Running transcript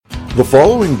The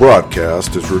following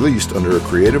broadcast is released under a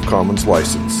Creative Commons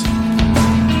license.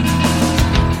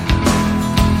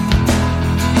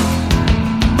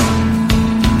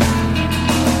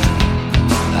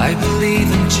 I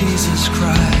believe in Jesus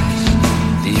Christ,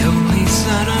 the only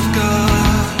Son of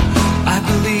God. I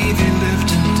believe He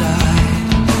lived and died,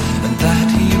 and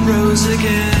that He rose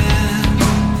again.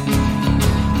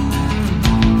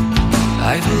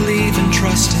 I believe and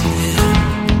trust in Him.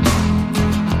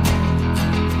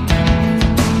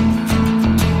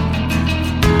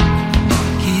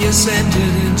 He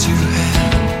ascended into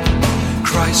heaven.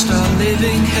 Christ, our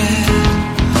living head,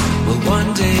 will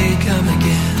one day come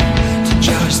again to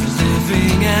judge the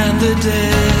living and the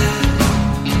dead.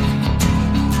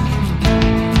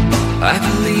 I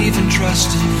believe and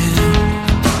trust in Him.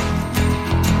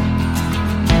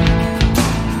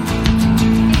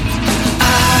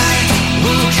 I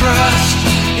will trust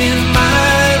in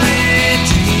my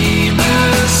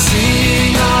Redeemer,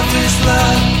 sing of His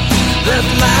love that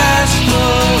lasts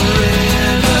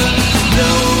forever,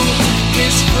 know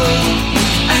His full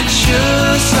and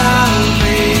sure salvation.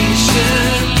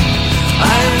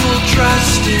 I will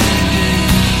trust in Him.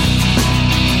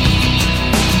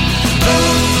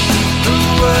 Though the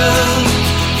world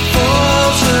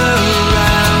falls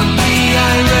around me,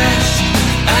 I rest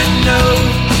and know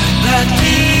that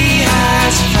He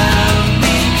has found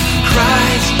me.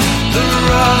 Christ, the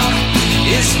rock,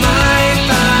 is my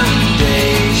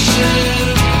foundation.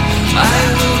 I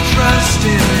will trust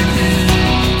in Him.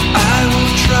 I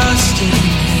will trust in Him.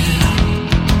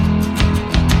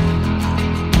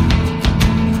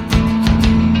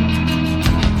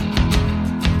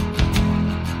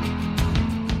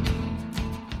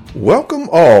 Welcome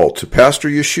all to Pastor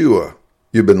Yeshua.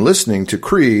 You've been listening to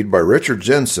Creed by Richard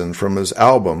Jensen from his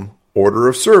album, Order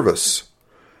of Service.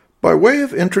 By way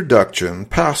of introduction,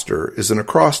 Pastor is an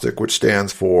acrostic which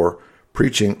stands for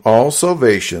Preaching All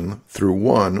Salvation Through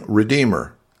One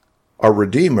Redeemer. Our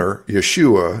Redeemer,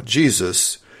 Yeshua,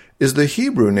 Jesus, is the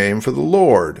Hebrew name for the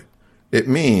Lord. It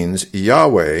means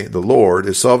Yahweh, the Lord,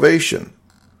 is salvation.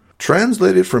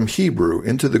 Translated from Hebrew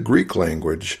into the Greek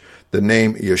language, the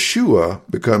name Yeshua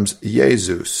becomes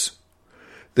Jesus.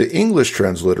 The English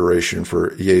transliteration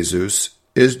for Jesus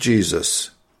is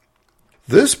Jesus.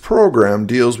 This program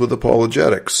deals with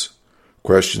apologetics,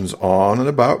 questions on and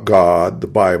about God, the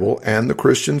Bible, and the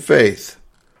Christian faith.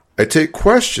 I take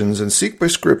questions and seek by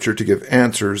Scripture to give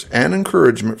answers and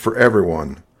encouragement for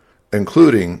everyone,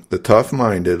 including the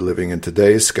tough-minded living in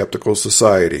today's skeptical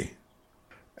society.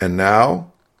 And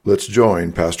now, let's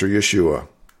join Pastor Yeshua.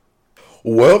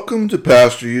 Welcome to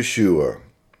Pastor Yeshua.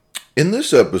 In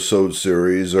this episode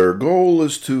series, our goal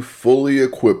is to fully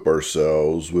equip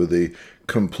ourselves with a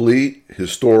complete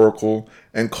historical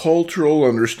and cultural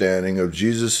understanding of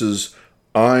Jesus'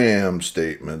 I am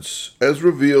statements as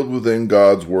revealed within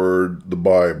God's Word, the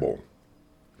Bible.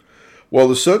 While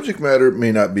the subject matter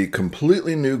may not be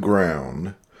completely new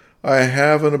ground, I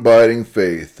have an abiding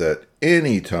faith that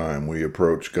any time we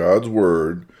approach God's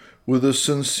Word with a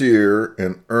sincere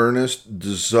and earnest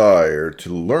desire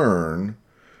to learn,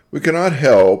 we cannot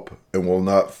help and will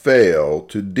not fail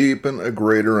to deepen a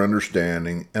greater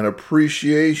understanding and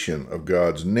appreciation of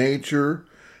God's nature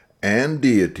and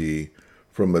deity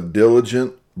from a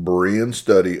diligent Berean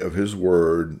study of His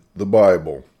Word, the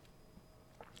Bible.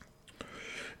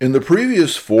 In the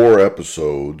previous 4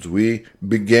 episodes, we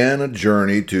began a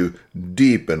journey to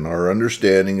deepen our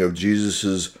understanding of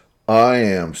Jesus' I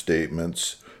am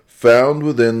statements found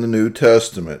within the New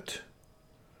Testament.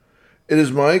 It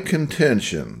is my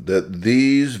contention that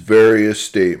these various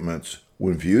statements,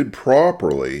 when viewed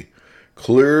properly,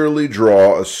 clearly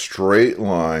draw a straight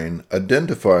line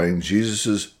identifying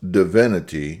Jesus'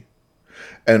 divinity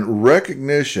and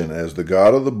recognition as the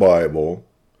God of the Bible,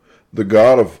 the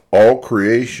God of all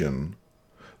creation,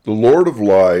 the Lord of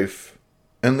life,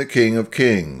 and the King of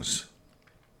kings.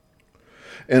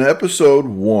 In episode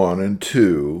 1 and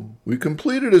 2, we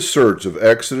completed a search of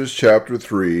Exodus chapter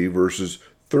 3, verses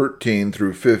 13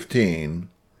 through 15,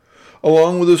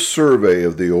 along with a survey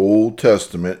of the Old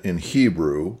Testament in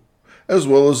Hebrew, as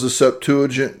well as the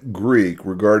Septuagint Greek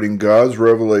regarding God's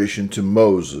revelation to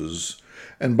Moses,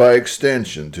 and by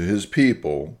extension to his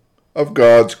people, of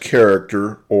God's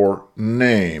character or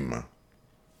name.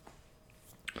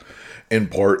 In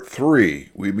part 3,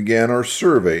 we began our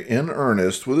survey in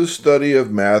earnest with a study of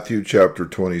Matthew chapter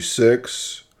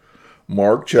 26,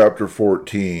 Mark chapter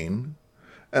 14,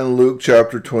 and Luke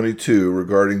chapter 22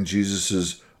 regarding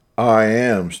Jesus' I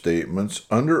am statements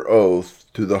under oath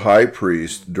to the high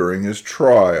priest during his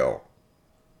trial.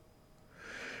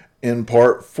 In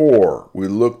part 4, we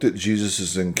looked at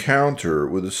Jesus' encounter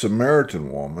with the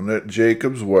Samaritan woman at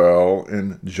Jacob's well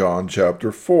in John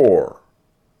chapter 4.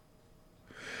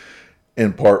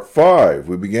 In part 5,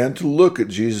 we began to look at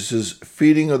Jesus'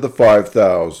 feeding of the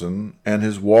 5,000 and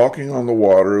his walking on the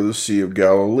water of the Sea of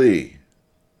Galilee.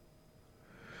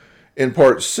 In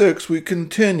part 6, we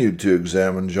continued to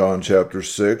examine John chapter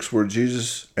 6, where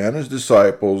Jesus and his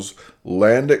disciples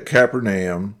land at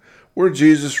Capernaum, where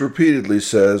Jesus repeatedly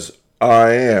says,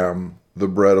 "I am the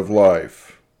bread of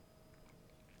life."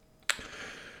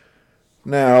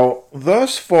 Now,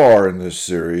 thus far in this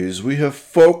series, we have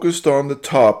focused on the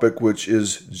topic which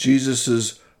is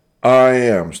Jesus' "I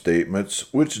am" statements,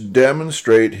 which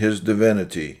demonstrate his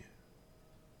divinity.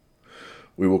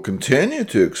 We will continue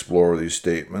to explore these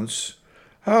statements.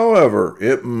 However,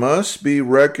 it must be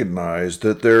recognized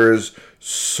that there is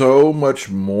so much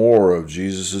more of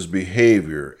Jesus'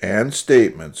 behavior and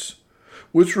statements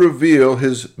which reveal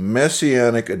his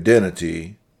messianic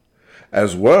identity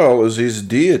as well as his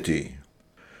deity.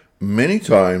 Many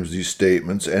times these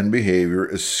statements and behavior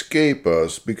escape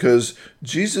us because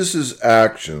Jesus'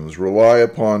 actions rely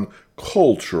upon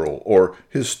cultural or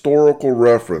historical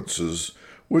references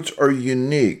which are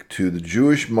unique to the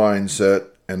Jewish mindset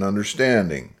and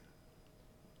understanding.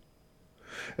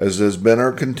 As has been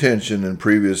our contention in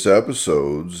previous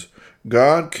episodes,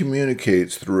 God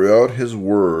communicates throughout his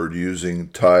word using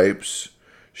types,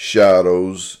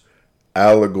 shadows,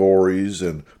 allegories,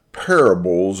 and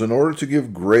parables in order to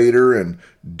give greater and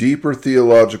deeper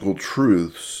theological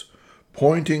truths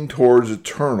pointing towards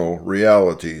eternal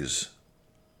realities.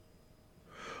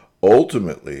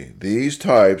 Ultimately, these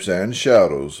types and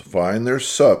shadows find their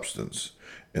substance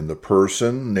in the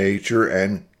person, nature,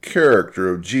 and character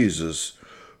of Jesus,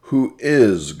 who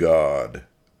is God.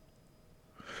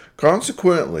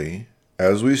 Consequently,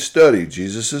 as we study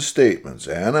Jesus' statements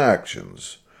and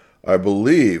actions, I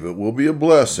believe it will be a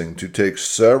blessing to take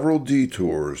several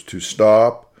detours to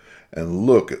stop and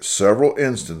look at several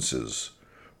instances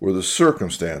where the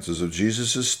circumstances of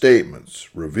Jesus' statements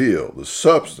reveal the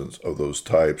substance of those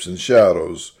types and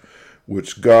shadows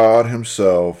which God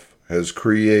himself has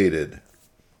created.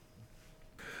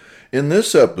 In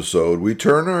this episode, we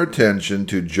turn our attention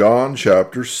to John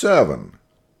chapter 7.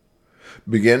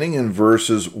 Beginning in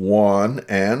verses 1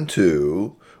 and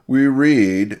 2, we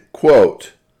read,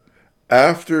 quote,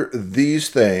 "After these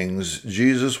things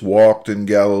Jesus walked in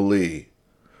Galilee,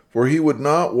 for he would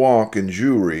not walk in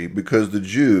Jewry, because the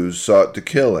Jews sought to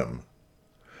kill him.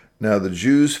 Now the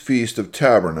Jews' Feast of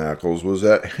Tabernacles was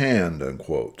at hand,"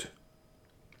 unquote.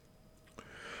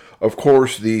 Of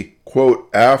course, the, quote,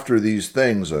 "after these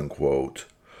things," unquote,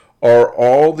 are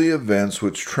all the events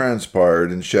which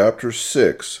transpired in chapter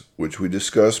 6, which we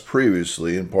discussed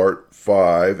previously in part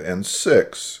 5 and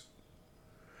 6.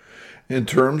 In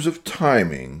terms of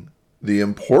timing, the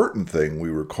important thing we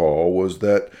recall was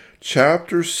that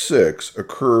chapter 6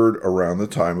 occurred around the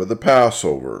time of the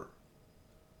Passover.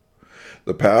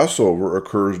 The Passover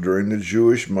occurs during the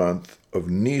Jewish month of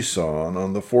Nisan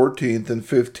on the 14th and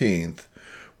 15th,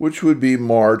 which would be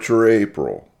March or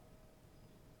April.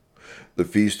 The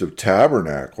Feast of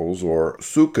Tabernacles, or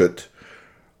Sukkot,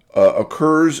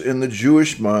 occurs in the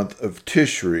Jewish month of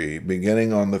Tishri,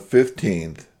 beginning on the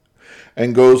 15th,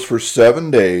 and goes for 7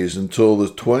 days until the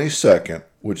 22nd,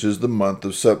 which is the month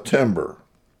of September.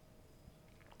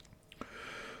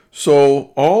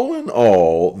 So, all in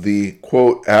all, the,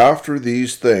 quote, "after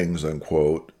these things,"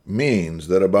 unquote, means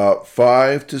that about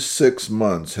 5 to 6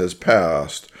 months has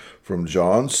passed from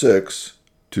John 6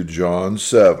 to John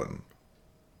 7.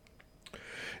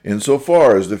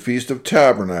 Insofar as the Feast of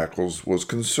Tabernacles was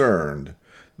concerned,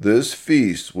 this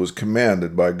feast was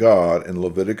commanded by God in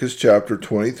Leviticus chapter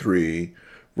 23,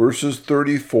 verses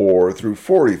 34 through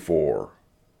 44.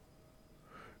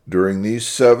 During these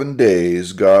 7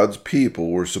 days, God's people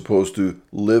were supposed to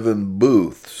live in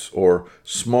booths or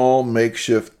small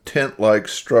makeshift tent-like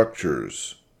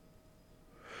structures.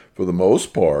 For the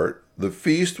most part, the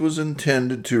feast was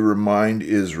intended to remind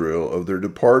Israel of their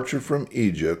departure from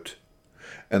Egypt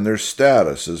and their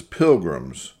status as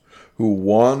pilgrims who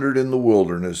wandered in the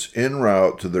wilderness en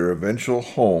route to their eventual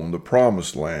home, the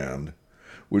Promised Land,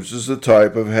 which is the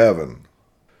type of heaven.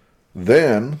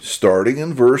 Then, starting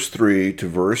in verse 3 to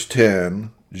verse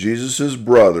 10, Jesus'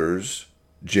 brothers,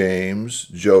 James,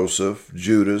 Joseph,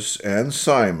 Judas, and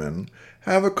Simon,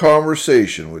 have a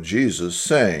conversation with Jesus,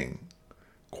 saying,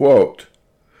 quote,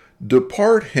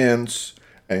 "Depart hence,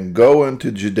 and go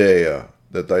into Judea,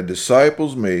 that thy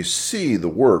disciples may see the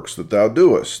works that thou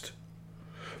doest.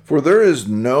 For there is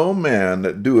no man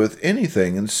that doeth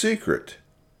anything in secret.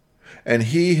 and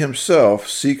he himself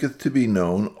seeketh to be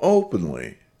known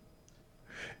openly.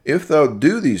 If thou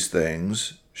do these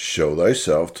things, show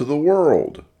thyself to the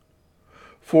world.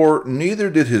 For neither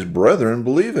did his brethren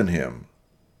believe in him.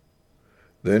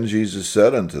 Then Jesus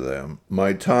said unto them,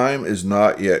 My time is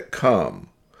not yet come,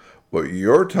 but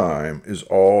your time is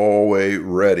always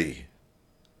ready.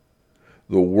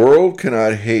 The world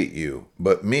cannot hate you,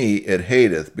 but me it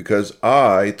hateth, because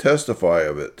I testify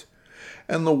of it,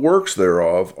 and the works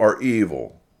thereof are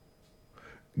evil.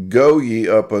 Go ye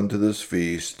up unto this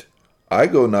feast. I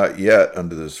go not yet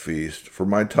unto this feast, for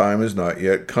my time is not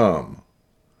yet come.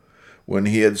 When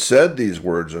he had said these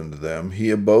words unto them,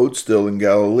 he abode still in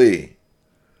Galilee.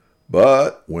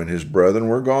 But when his brethren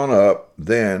were gone up,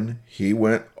 then he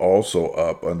went also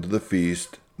up unto the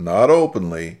feast, not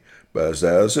openly, but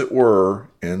as it were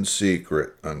in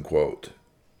secret. Unquote.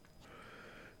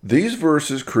 These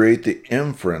verses create the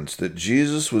inference that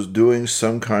Jesus was doing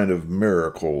some kind of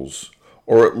miracles,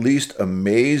 or at least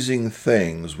amazing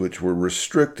things which were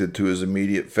restricted to his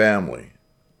immediate family.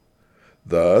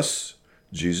 Thus,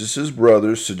 Jesus'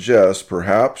 brothers suggest,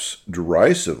 perhaps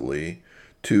derisively,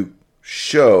 to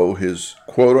show his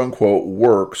quote-unquote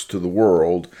works to the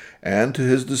world and to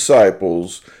his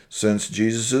disciples, since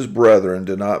Jesus' brethren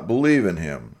did not believe in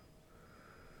him.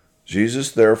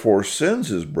 Jesus therefore sends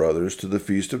his brothers to the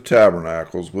Feast of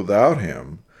Tabernacles without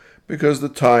him, because the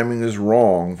timing is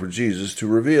wrong for Jesus to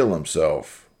reveal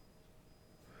himself.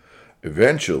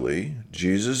 Eventually,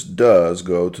 Jesus does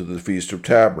go to the Feast of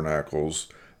Tabernacles,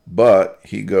 but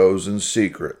he goes in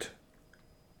secret.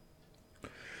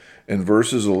 In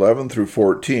verses 11 through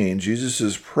 14,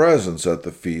 Jesus' presence at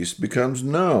the feast becomes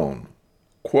known.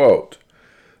 Quote,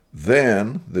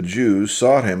 Then the Jews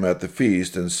sought him at the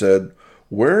feast and said,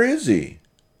 Where is he?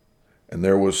 And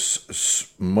there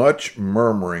was much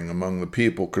murmuring among the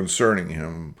people concerning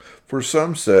him, for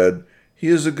some said, He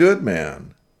is a good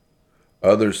man.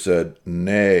 Others said,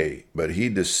 Nay, but he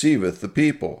deceiveth the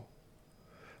people.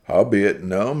 Howbeit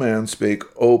no man spake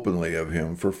openly of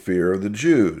him for fear of the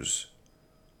Jews.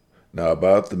 Now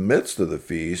about the midst of the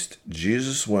feast,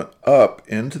 Jesus went up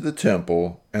into the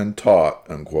temple and taught.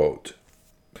 Unquote.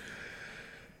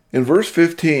 In verse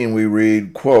 15 we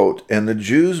read, quote, And the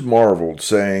Jews marveled,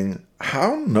 saying,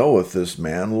 How knoweth this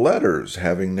man letters,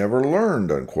 having never learned?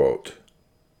 Unquote.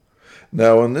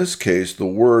 Now in this case, the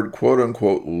word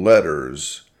quote-unquote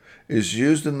letters is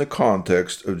used in the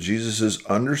context of Jesus'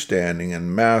 understanding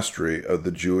and mastery of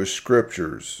the Jewish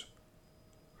scriptures.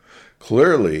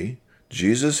 Clearly,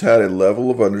 Jesus had a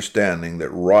level of understanding that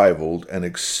rivaled and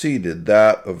exceeded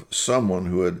that of someone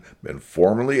who had been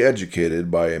formally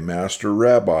educated by a master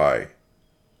rabbi.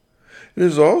 It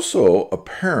is also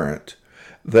apparent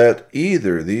that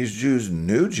either these Jews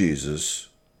knew Jesus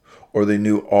or they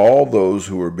knew all those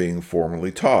who were being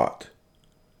formally taught.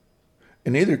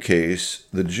 In either case,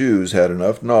 the Jews had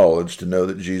enough knowledge to know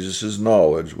that Jesus'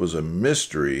 knowledge was a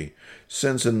mystery,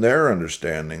 since in their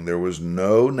understanding there was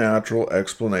no natural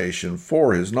explanation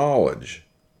for his knowledge.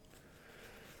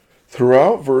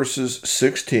 Throughout verses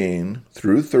 16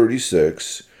 through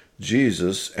 36,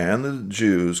 Jesus and the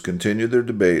Jews continued their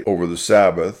debate over the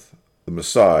Sabbath, the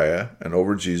Messiah, and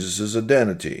over Jesus'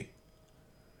 identity.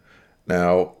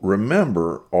 Now,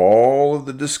 remember, all of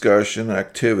the discussion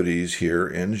activities here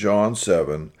in John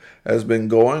 7 has been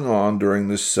going on during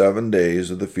the 7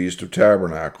 days of the Feast of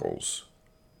Tabernacles.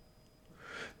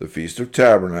 The Feast of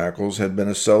Tabernacles had been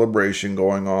a celebration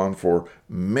going on for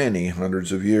many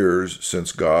hundreds of years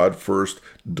since God first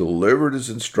delivered his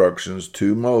instructions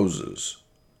to Moses.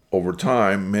 Over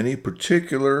time, many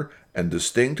particular and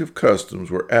distinctive customs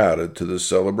were added to this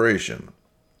celebration.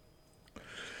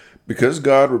 Because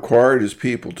God required his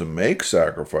people to make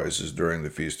sacrifices during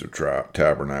the Feast of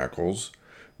Tabernacles,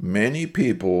 many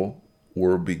people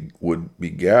would be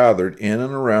gathered in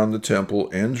and around the temple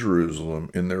in Jerusalem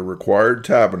in their required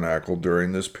tabernacle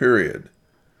during this period.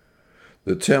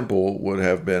 The temple would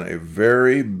have been a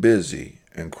very busy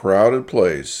and crowded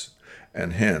place,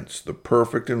 and hence the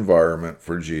perfect environment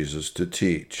for Jesus to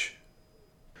teach.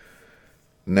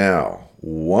 Now,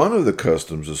 one of the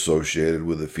customs associated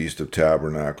with the Feast of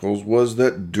Tabernacles was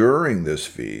that during this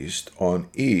feast, on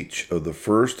each of the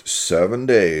first 7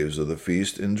 days of the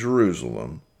feast in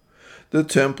Jerusalem, the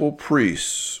temple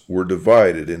priests were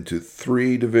divided into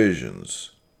 3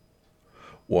 divisions.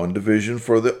 One division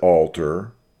for the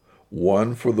altar,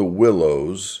 one for the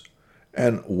willows,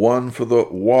 and one for the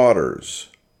waters.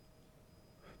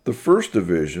 The first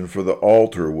division for the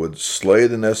altar would slay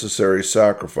the necessary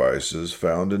sacrifices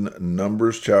found in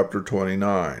Numbers chapter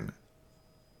 29.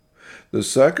 The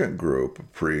second group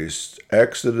of priests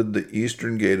exited the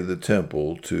eastern gate of the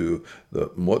temple to the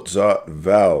Mutzat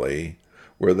Valley,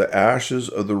 where the ashes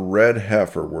of the red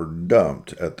heifer were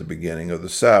dumped at the beginning of the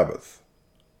Sabbath.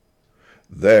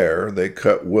 There they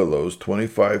cut willows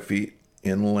 25 feet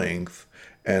in length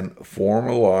and form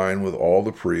a line with all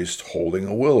the priests holding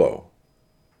a willow.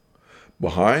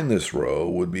 Behind this row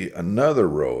would be another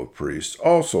row of priests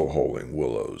also holding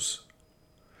willows.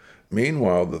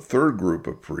 Meanwhile, the third group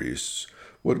of priests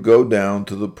would go down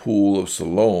to the pool of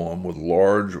Siloam with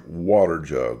large water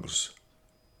jugs.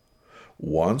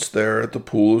 Once there at the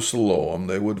pool of Siloam,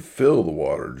 they would fill the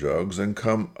water jugs and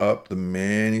come up the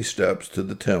many steps to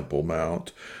the Temple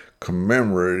Mount,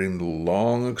 commemorating the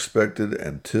long-expected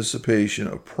anticipation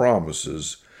of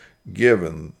promises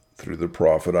given through the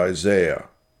prophet Isaiah.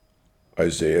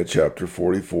 Isaiah chapter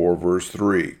 44, verse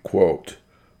 3, quote,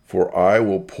 "For I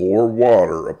will pour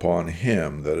water upon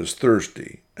him that is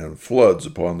thirsty, and floods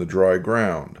upon the dry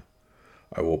ground.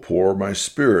 I will pour my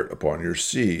spirit upon your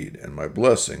seed, and my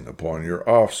blessing upon your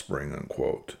offspring,"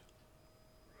 unquote.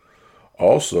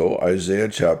 Also, Isaiah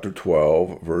chapter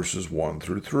 12, verses 1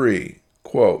 through 3,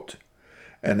 quote,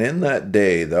 "And in that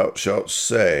day thou shalt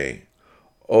say,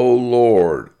 O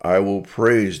Lord, I will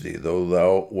praise thee, though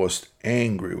thou wast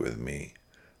angry with me.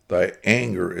 Thy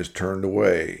anger is turned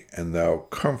away, and thou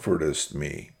comfortest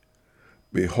me.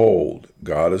 Behold,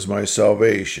 God is my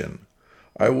salvation.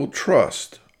 I will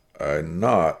trust, I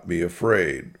not be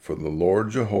afraid, for the Lord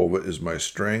Jehovah is my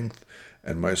strength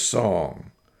and my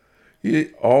song. He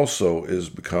also is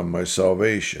become my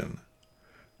salvation.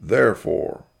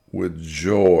 Therefore, with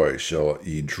joy shall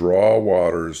ye draw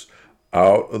waters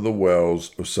out of the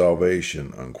wells of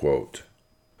salvation," unquote.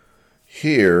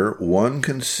 Here one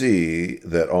can see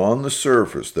that on the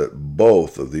surface that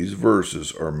both of these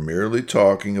verses are merely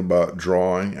talking about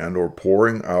drawing and or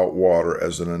pouring out water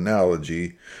as an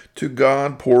analogy to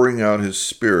God pouring out his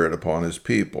Spirit upon his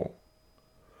people.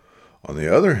 On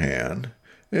the other hand,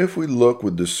 if we look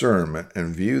with discernment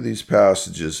and view these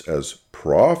passages as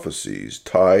prophecies,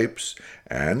 types,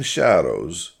 and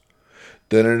shadows,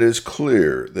 then it is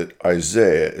clear that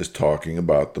Isaiah is talking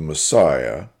about the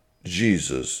Messiah,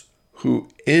 Jesus, who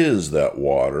is that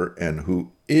water and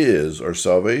who is our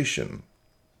salvation.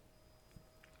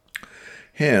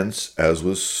 Hence, as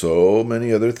with so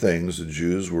many other things, the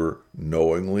Jews were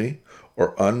knowingly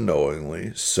or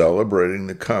unknowingly celebrating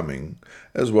the coming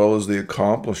as well as the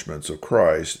accomplishments of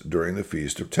Christ during the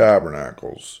Feast of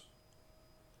Tabernacles.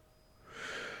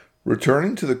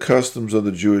 Returning to the customs of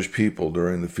the Jewish people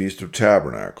during the Feast of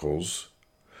Tabernacles,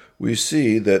 we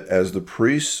see that as the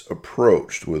priests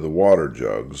approached with the water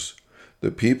jugs,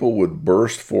 the people would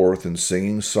burst forth in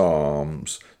singing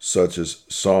psalms such as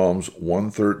Psalms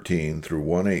 113 through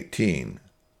 118.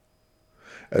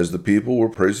 As the people were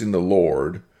praising the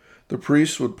Lord, the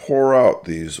priests would pour out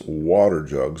these water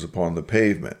jugs upon the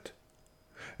pavement,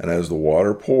 and as the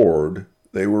water poured,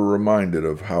 they were reminded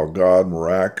of how God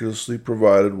miraculously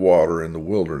provided water in the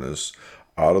wilderness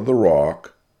out of the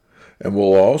rock, and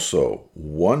will also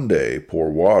one day pour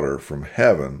water from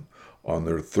heaven on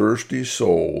their thirsty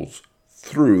souls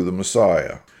through the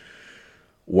Messiah.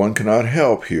 One cannot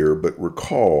help here but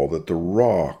recall that the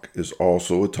rock is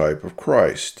also a type of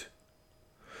Christ.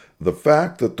 The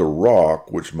fact that the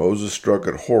rock which Moses struck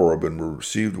at Horeb and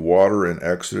received water in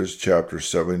Exodus chapter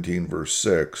 17 verse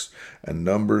 6 and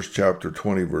Numbers chapter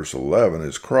 20 verse 11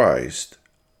 is Christ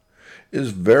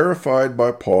is verified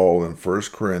by Paul in 1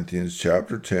 Corinthians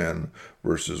chapter 10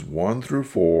 verses 1 through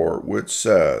 4, which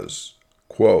says,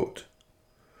 quote,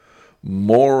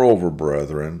 "Moreover,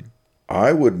 brethren,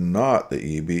 I would not that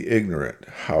ye be ignorant,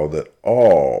 how that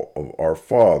all of our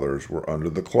fathers were under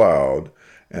the cloud,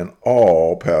 and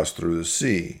all passed through the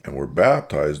sea, and were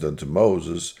baptized unto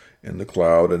Moses in the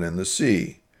cloud and in the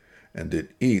sea, and did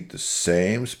eat the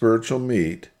same spiritual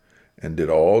meat, and did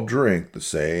all drink the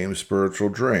same spiritual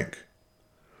drink.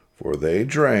 For they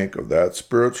drank of that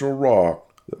spiritual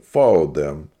rock that followed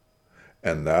them,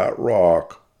 and that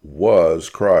rock was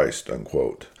Christ,"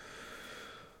 unquote.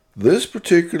 This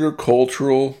particular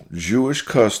cultural Jewish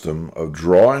custom of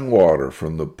drawing water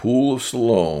from the pool of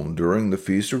Siloam during the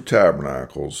Feast of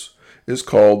Tabernacles is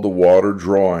called the water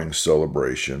drawing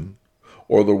celebration,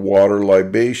 or the water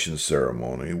libation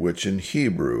ceremony, which in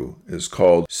Hebrew is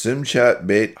called Simchat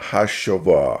Beit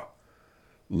HaShovah.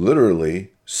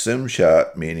 Literally,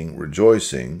 Simchat meaning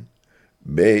rejoicing,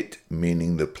 Beit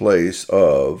meaning the place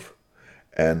of,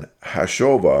 and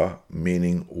Hashovah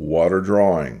meaning water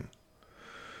drawing.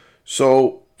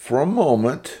 So, for a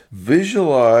moment,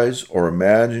 visualize or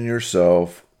imagine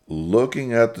yourself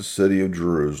looking at the city of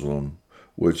Jerusalem,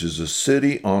 which is a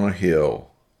city on a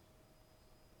hill.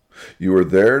 You are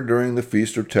there during the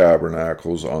Feast of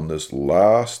Tabernacles on this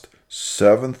last,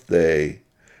 seventh day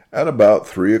at about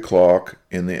 3 o'clock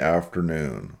in the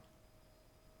afternoon.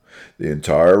 The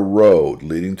entire road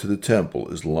leading to the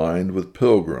temple is lined with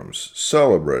pilgrims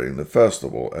celebrating the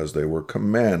festival as they were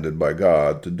commanded by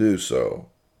God to do so.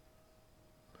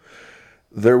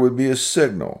 There would be a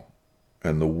signal,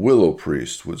 and the willow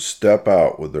priests would step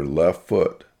out with their left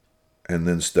foot and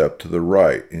then step to the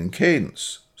right in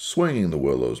cadence, swinging the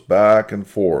willows back and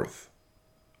forth.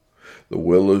 The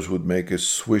willows would make a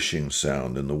swishing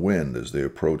sound in the wind as they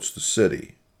approached the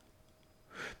city.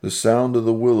 The sound of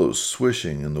the willows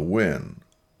swishing in the wind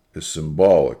is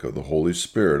symbolic of the Holy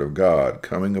Spirit of God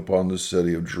coming upon the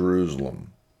city of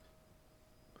Jerusalem.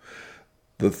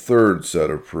 The third set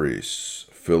of priests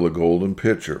fill a golden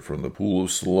pitcher from the pool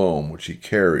of Siloam, which he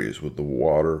carries with the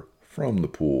water from the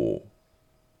pool.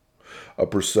 A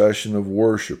procession of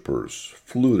worshippers,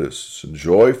 flutists, and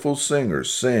joyful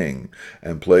singers sing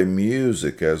and play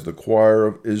music as the choir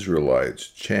of Israelites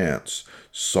chants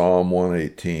Psalm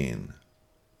 118.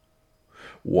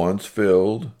 Once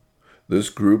filled, this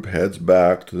group heads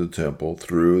back to the temple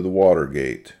through the water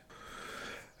gate.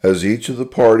 As each of the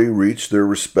party reach their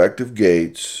respective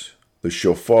gates, the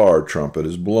shofar trumpet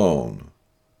is blown.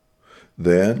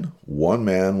 Then one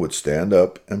man would stand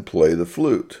up and play the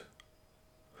flute.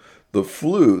 The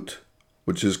flute,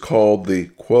 which is called the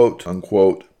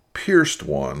quote-unquote pierced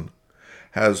one,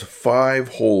 has 5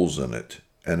 holes in it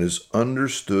and is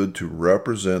understood to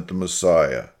represent the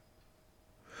Messiah.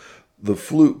 The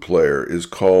flute player is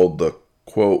called the,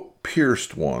 quote,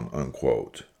 pierced one,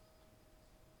 unquote.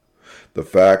 The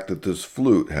fact that this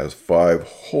flute has 5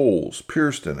 holes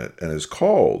pierced in it and is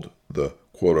called the,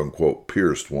 quote, unquote,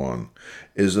 pierced one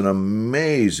is an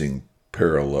amazing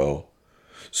parallel,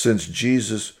 since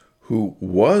Jesus, who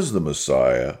was the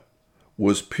Messiah,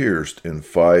 was pierced in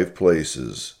 5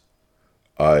 places,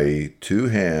 i.e., 2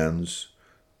 hands,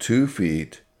 2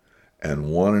 feet, and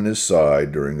 1 in his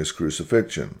side during his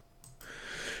crucifixion.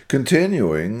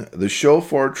 Continuing, the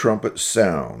shofar trumpet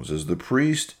sounds as the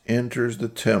priest enters the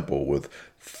temple with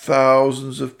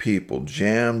thousands of people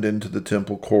jammed into the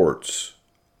temple courts.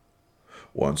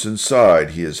 Once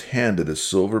inside, he is handed a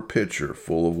silver pitcher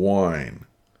full of wine.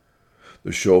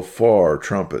 The shofar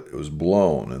trumpet was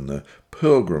blown, and the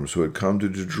pilgrims who had come to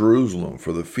Jerusalem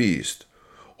for the feast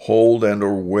hold and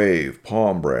or wave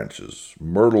palm branches,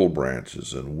 myrtle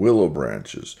branches, and willow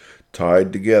branches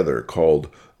tied together called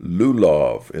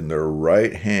lulav in their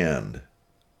right hand.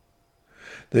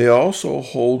 They also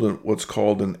hold what's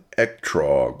called an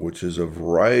ektrog, which is a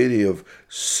variety of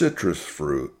citrus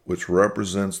fruit which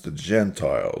represents the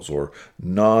Gentiles or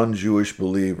non-Jewish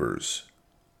believers.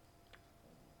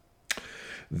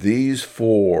 These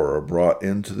 4 are brought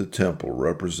into the temple,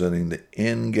 representing the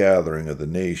ingathering of the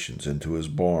nations into his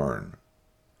barn.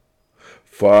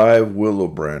 5 willow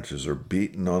branches are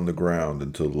beaten on the ground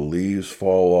until the leaves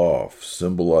fall off,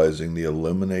 symbolizing the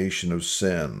elimination of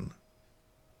sin.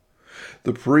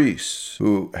 The priests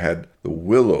who had the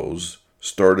willows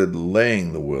started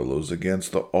laying the willows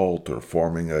against the altar,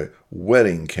 forming a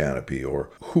wedding canopy or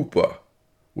huppah,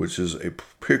 which is a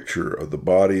picture of the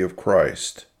body of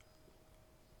Christ.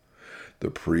 The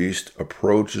priest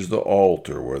approaches the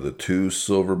altar where the 2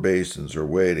 silver basins are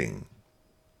waiting.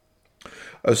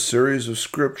 A series of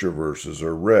scripture verses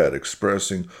are read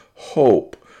expressing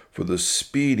hope for the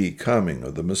speedy coming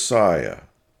of the Messiah.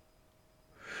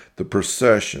 The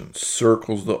procession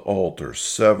circles the altar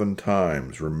 7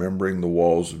 times, remembering the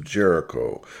walls of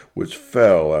Jericho, which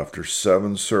fell after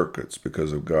 7 circuits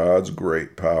because of God's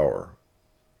great power.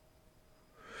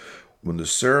 When the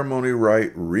ceremony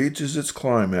rite reaches its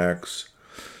climax,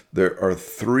 there are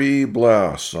 3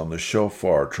 blasts on the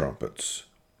shofar trumpets.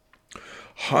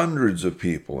 Hundreds of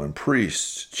people and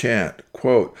priests chant,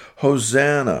 quote,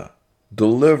 Hosanna,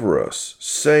 deliver us,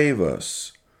 save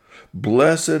us.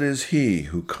 Blessed is he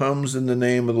who comes in the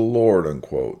name of the Lord,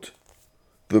 unquote.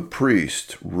 The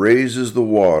priest raises the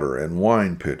water and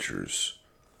wine pitchers.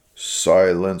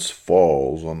 Silence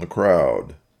falls on the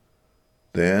crowd.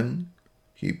 Then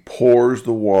he pours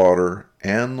the water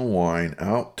and the wine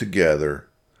out together,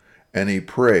 and he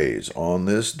prays on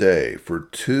this day for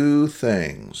 2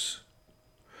 things.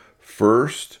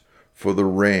 First, for the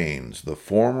rains, the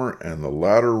former and the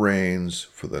latter rains,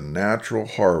 for the natural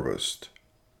harvest.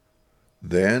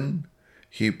 Then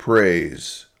he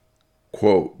prays,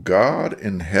 quote, God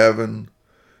in heaven,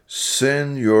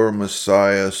 send your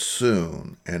Messiah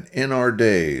soon, and in our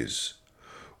days,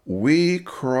 we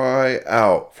cry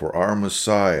out for our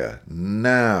Messiah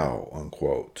now,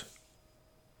 unquote.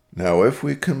 Now, if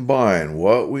we combine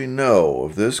what we know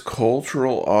of this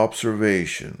cultural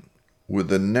observation with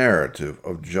the narrative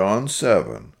of John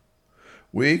 7,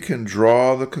 we can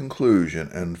draw the conclusion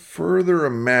and further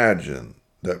imagine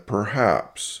that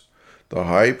perhaps the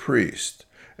high priest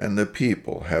and the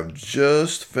people have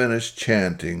just finished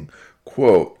chanting,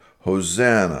 quote,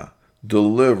 "Hosanna,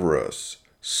 deliver us,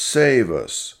 save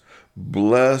us,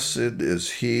 blessed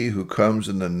is he who comes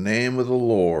in the name of the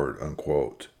Lord,"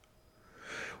 unquote.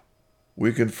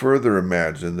 We can further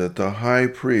imagine that the high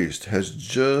priest has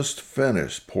just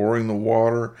finished pouring the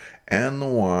water and the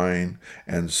wine,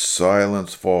 and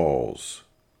silence falls.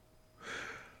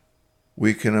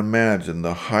 We can imagine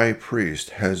the high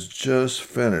priest has just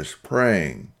finished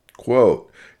praying, quote,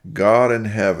 "God in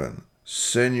heaven,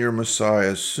 send your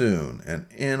Messiah soon, and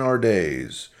in our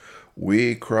days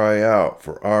we cry out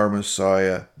for our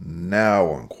Messiah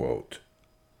now," unquote.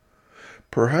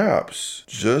 Perhaps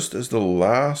just as the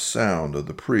last sound of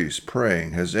the priest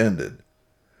praying has ended,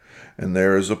 and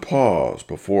there is a pause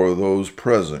before those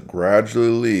present gradually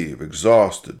leave,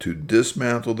 exhausted, to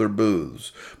dismantle their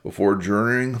booths before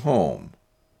journeying home.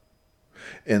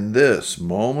 In this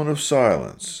moment of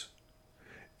silence,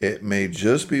 it may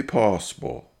just be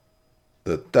possible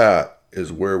that that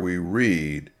is where we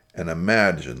read and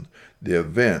imagine the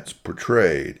events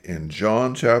portrayed in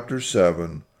John chapter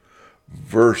 7,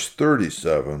 verse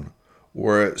 37,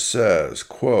 where it says,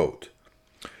 quote,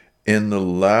 "In the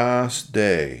last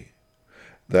day,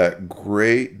 that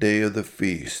great day of the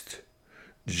feast,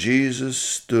 Jesus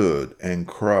stood and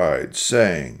cried,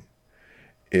 saying,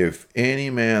 'If any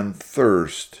man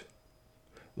thirst,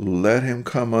 let him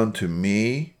come unto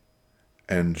me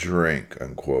and drink,'"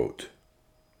 unquote.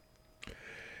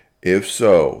 If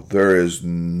so, there is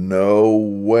no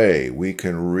way we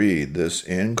can read this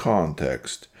in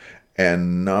context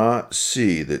and not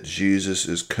see that Jesus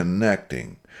is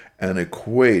connecting and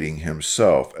equating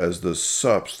himself as the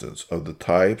substance of the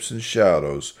types and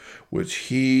shadows which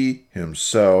he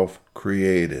himself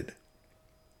created.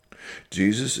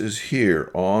 Jesus is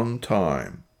here on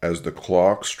time as the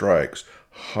clock strikes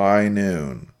high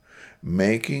noon,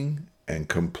 making and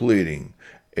completing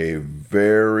a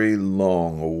very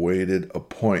long-awaited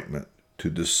appointment to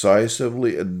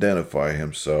decisively identify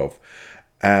himself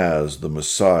as the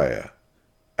Messiah,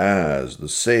 as the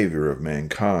Savior of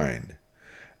mankind,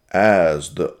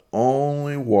 as the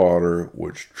only water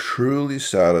which truly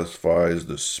satisfies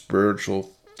the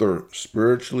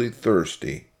spiritually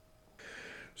thirsty.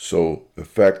 So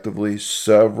effectively,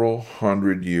 several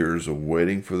hundred years of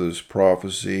waiting for this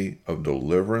prophecy of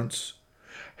deliverance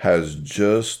has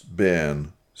just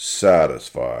been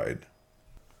satisfied.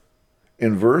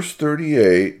 In verse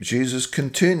 38, Jesus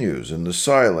continues in the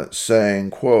silence, saying,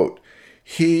 quote,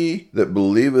 "He that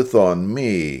believeth on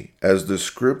me, as the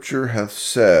scripture hath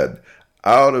said,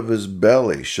 out of his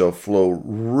belly shall flow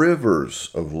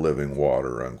rivers of living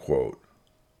water," unquote.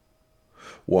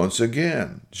 Once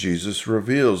again, Jesus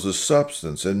reveals the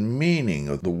substance and meaning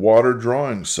of the water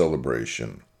drawing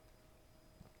celebration.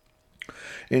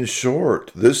 In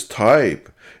short, this type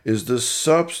is the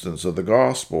substance of the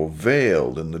gospel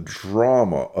veiled in the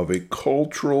drama of a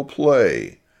cultural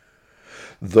play.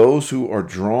 Those who are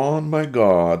drawn by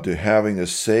God to having a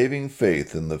saving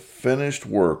faith in the finished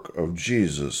work of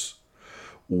Jesus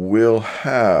will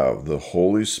have the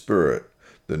Holy Spirit,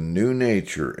 the new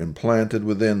nature, implanted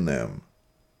within them.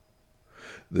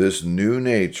 This new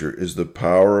nature is the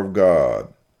power of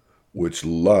God, which,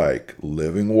 like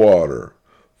living water,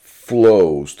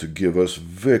 flows to give us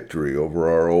victory over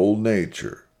our old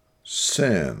nature,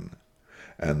 sin,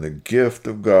 and the gift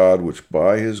of God, which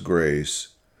by his grace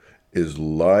is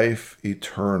life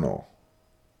eternal.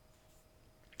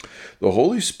 The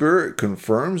Holy Spirit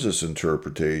confirms this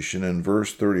interpretation in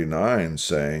verse 39,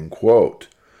 saying, quote,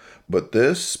 "But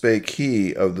this spake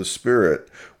he of the Spirit,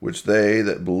 which they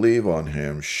that believe on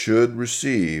him should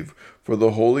receive, for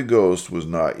the Holy Ghost was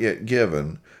not yet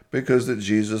given, because that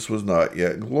Jesus was not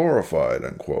yet glorified,"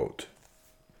 unquote.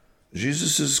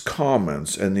 Jesus'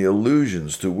 comments and the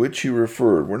allusions to which he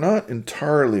referred were not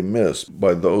entirely missed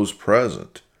by those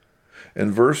present.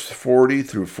 In verse 40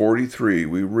 through 43,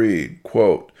 we read,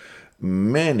 quote,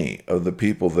 "Many of the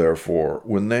people, therefore,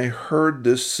 when they heard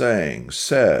this saying,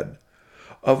 said,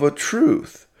 Of a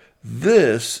truth,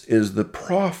 this is the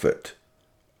prophet.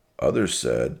 Others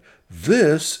said,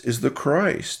 This is the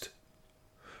Christ.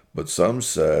 But some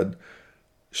said,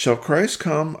 Shall Christ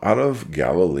come out of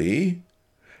Galilee?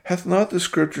 Hath not the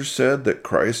Scripture said that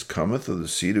Christ cometh of the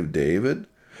seed of David,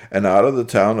 and out of the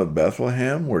town of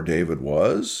Bethlehem, where David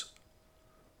was?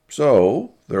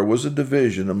 So there was a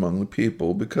division among the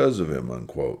people because of him,"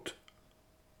 unquote.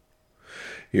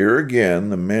 Here again,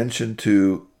 the mention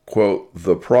to, quote,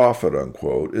 the prophet,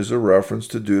 unquote, is a reference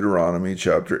to Deuteronomy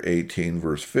chapter 18,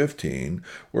 verse 15,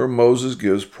 where Moses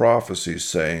gives prophecy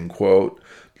saying, quote,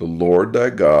 the Lord thy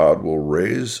God will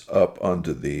raise up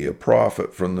unto thee a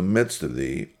prophet from the midst of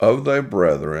thee, of thy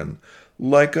brethren,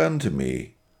 like unto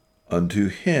me. Unto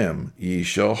him ye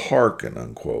shall hearken,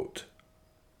 unquote.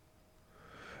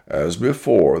 As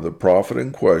before, the prophet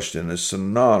in question is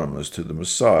synonymous to the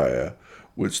Messiah,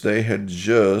 which they had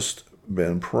just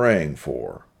been praying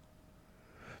for.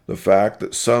 The fact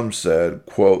that some said,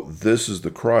 quote, this is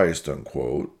the Christ,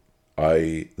 unquote,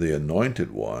 i.e., the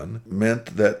Anointed One,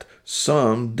 meant that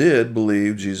some did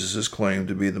believe Jesus' claim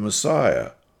to be the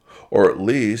Messiah, or at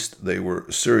least they were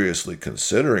seriously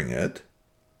considering it.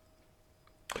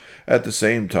 At the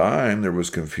same time, there was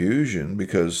confusion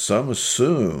because some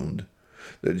assumed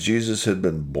that Jesus had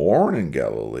been born in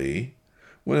Galilee,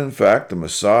 when in fact the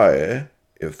Messiah,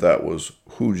 if that was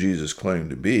who Jesus claimed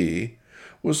to be,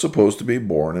 was supposed to be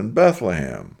born in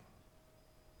Bethlehem.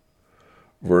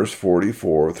 Verse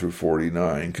 44 through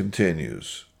 49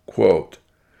 continues, quote,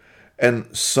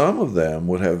 and some of them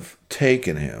would have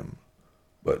taken him,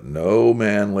 but no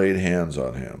man laid hands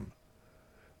on him.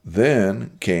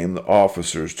 Then came the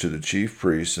officers to the chief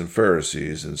priests and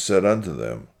Pharisees, and said unto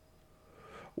them,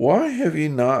 why have ye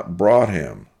not brought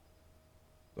him?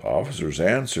 The officers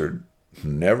answered,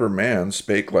 never man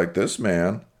spake like this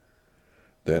man.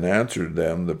 Then answered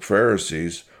them the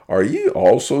Pharisees, are ye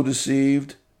also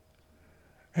deceived?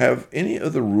 Have any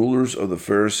of the rulers of the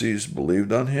Pharisees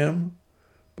believed on him?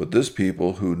 But this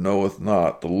people who knoweth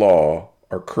not the law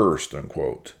are cursed,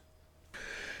 unquote.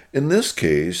 In this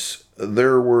case,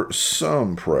 there were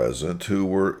some present who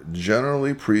were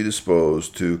generally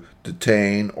predisposed to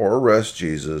detain or arrest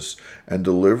Jesus and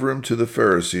deliver him to the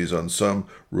Pharisees on some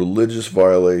religious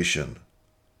violation.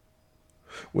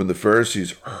 When the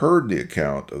Pharisees heard the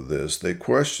account of this, they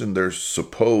questioned their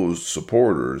supposed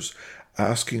supporters,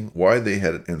 asking why they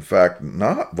had in fact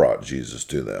not brought Jesus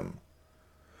to them.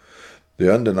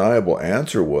 The undeniable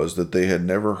answer was that they had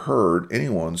never heard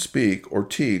anyone speak or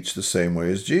teach the same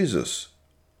way as Jesus.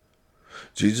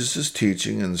 Jesus'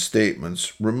 teaching and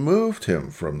statements removed him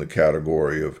from the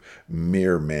category of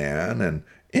mere man and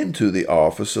into the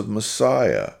office of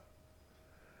Messiah.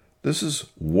 This is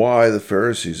why the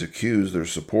Pharisees accused their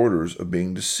supporters of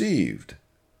being deceived.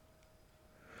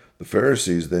 The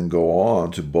Pharisees then go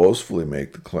on to boastfully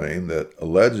make the claim that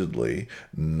allegedly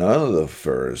none of the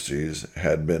Pharisees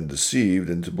had been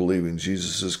deceived into believing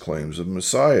Jesus' claims of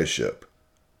messiahship.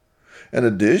 In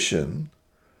addition,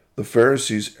 the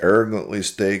Pharisees arrogantly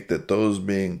state that those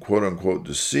being quote-unquote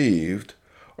deceived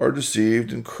are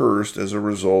deceived and cursed as a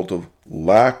result of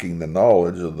lacking the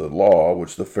knowledge of the law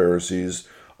which the Pharisees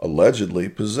allegedly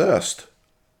possessed.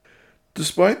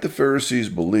 Despite the Pharisees'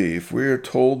 belief, we are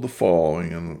told the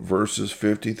following in verses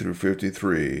 50 through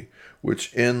 53,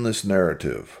 which end this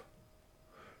narrative.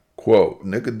 Quote,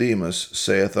 Nicodemus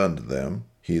saith unto them,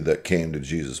 he that came to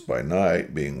Jesus by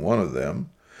night, being one of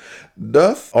them,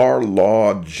 doth our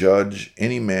law judge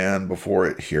any man before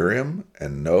it hear him,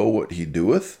 and know what he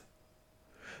doeth?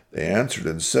 They answered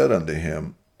and said unto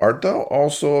him, Art thou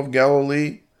also of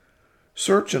Galilee?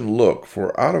 Search and look,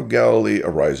 for out of Galilee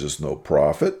ariseth no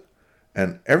prophet.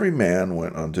 And every man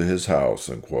went unto his house,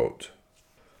 unquote.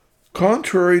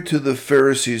 Contrary to the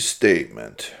Pharisees'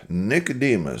 statement,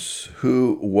 Nicodemus,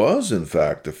 who was in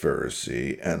fact a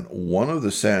Pharisee and one of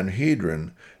the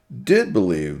Sanhedrin, did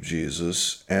believe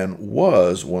Jesus and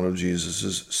was one of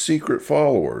Jesus' secret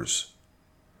followers.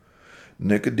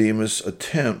 Nicodemus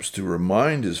attempts to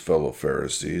remind his fellow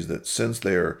Pharisees that since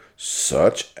they are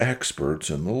such experts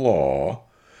in the law,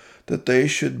 that they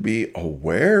should be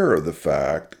aware of the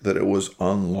fact that it was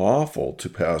unlawful to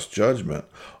pass judgment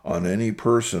on any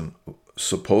person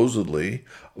supposedly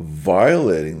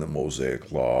violating the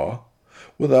Mosaic law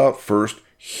without first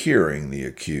hearing the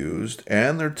accused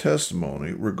and their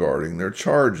testimony regarding their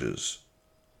charges.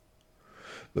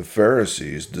 The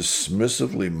Pharisees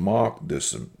dismissively mocked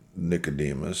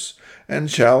Nicodemus and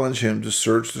challenge him to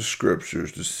search the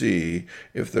Scriptures to see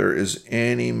if there is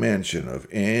any mention of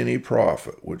any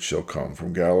prophet which shall come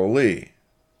from Galilee.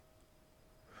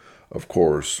 Of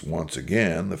course, once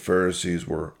again, the Pharisees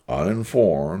were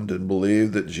uninformed and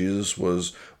believed that Jesus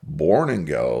was born in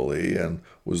Galilee and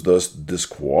was thus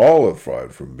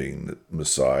disqualified from being the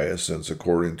Messiah, since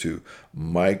according to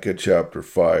Micah chapter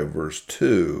 5, verse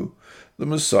 2, the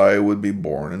Messiah would be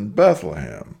born in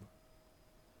Bethlehem.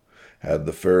 Had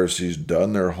the Pharisees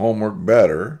done their homework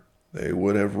better, they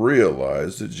would have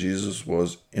realized that Jesus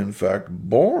was in fact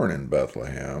born in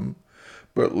Bethlehem,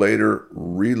 but later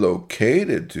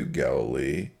relocated to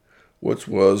Galilee, which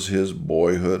was his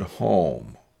boyhood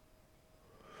home.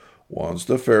 Once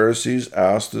the Pharisees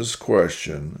asked this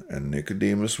question and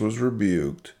Nicodemus was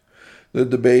rebuked, the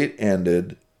debate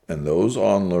ended and those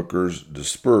onlookers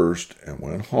dispersed and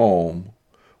went home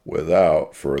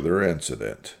without further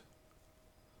incident.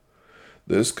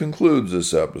 This concludes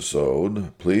this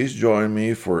episode. Please join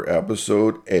me for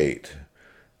episode 8.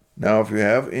 Now, if you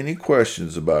have any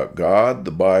questions about God,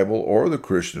 the Bible, or the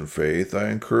Christian faith, I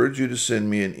encourage you to send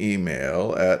me an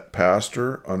email at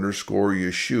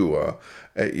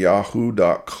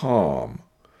pastor_Yeshua@yahoo.com.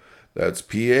 That's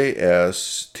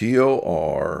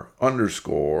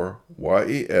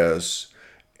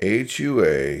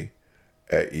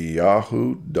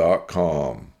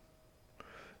PASTOR_YESHUA@yahoo.com.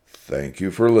 Thank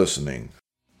you for listening.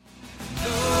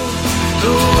 The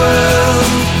world